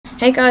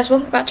Hey guys,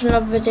 welcome back to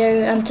another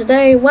video, and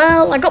today,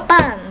 well, I got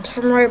banned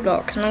from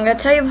Roblox, and I'm going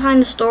to tell you behind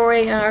the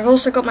story, and I've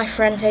also got my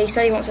friend here. He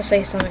said he wants to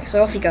say something,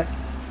 so off you go.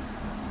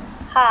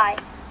 Hi.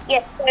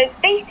 Yeah, so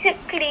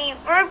basically,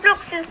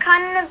 Roblox is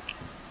kind of,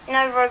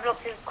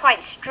 Roblox is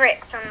quite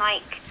strict on,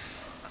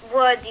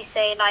 words you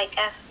say, and, for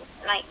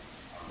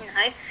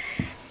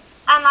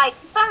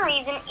some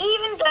reason,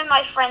 even though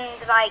my friend,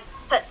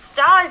 put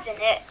stars in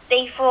it,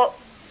 they thought,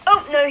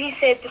 oh, no, he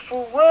said the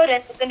full word,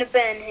 and we're going to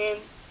ban him.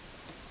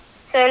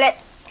 So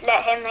let's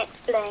let him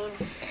explain.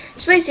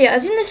 So basically, I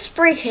was in this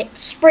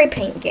spray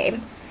paint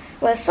game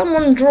where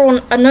someone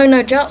drawn a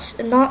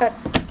a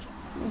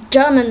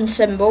German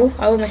symbol.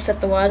 I almost said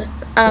the word.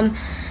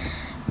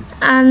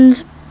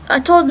 And I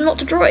told them not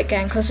to draw it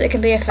again because it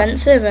can be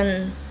offensive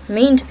and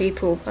mean to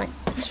people, like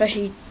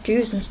especially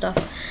Jews and stuff.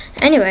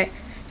 Anyway,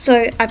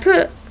 so I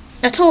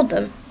told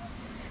them,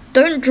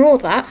 don't draw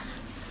that.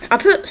 I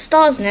put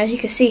stars in it, as you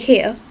can see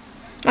here.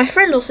 My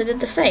friend also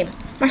did the same.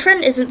 My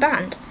friend isn't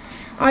banned.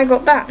 I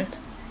got banned.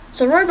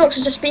 So Roblox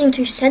is just being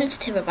too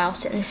sensitive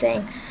about it and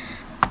saying,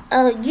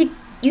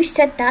 you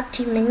said that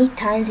too many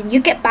times and you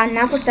get banned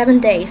now for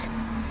 7 days.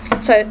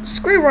 So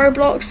screw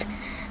Roblox,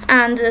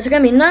 and there's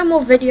going to be no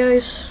more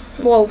videos,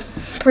 well,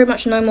 pretty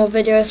much no more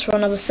videos for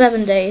another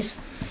 7 days.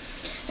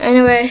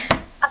 Anyway.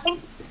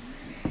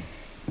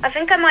 I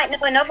think I might know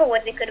another way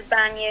they could have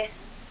banned you.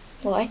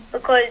 Why?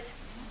 Because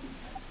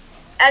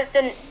as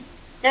the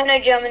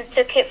Germans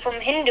took it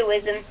from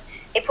Hinduism,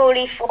 they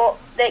probably thought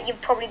that you're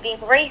probably being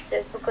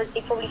racist because they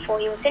probably thought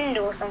he was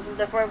Hindu or something,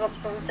 but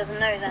Roblox probably doesn't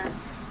know that.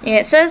 Yeah,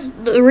 it says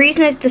the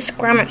reason is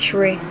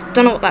discriminatory.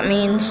 Don't know what that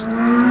means.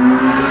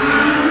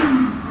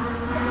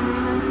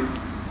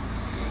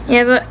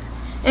 Yeah, but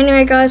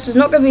anyway guys, there's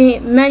not going to be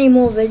many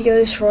more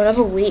videos for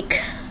another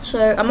week.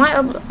 So I might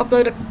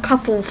upload a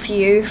couple for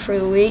you through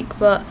the week,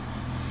 but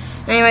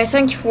anyway,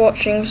 thank you for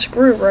watching.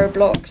 Screw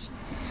Roblox.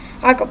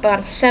 I got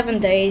banned for 7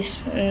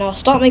 days, and I'll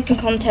start making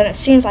content as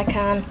soon as I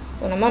can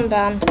when I'm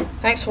unbanned.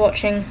 Thanks for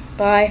watching.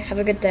 Bye. Have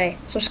a good day.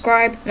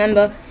 Subscribe.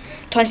 Remember,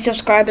 20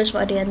 subscribers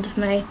by the end of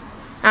May.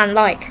 And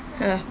like.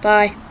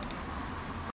 Bye.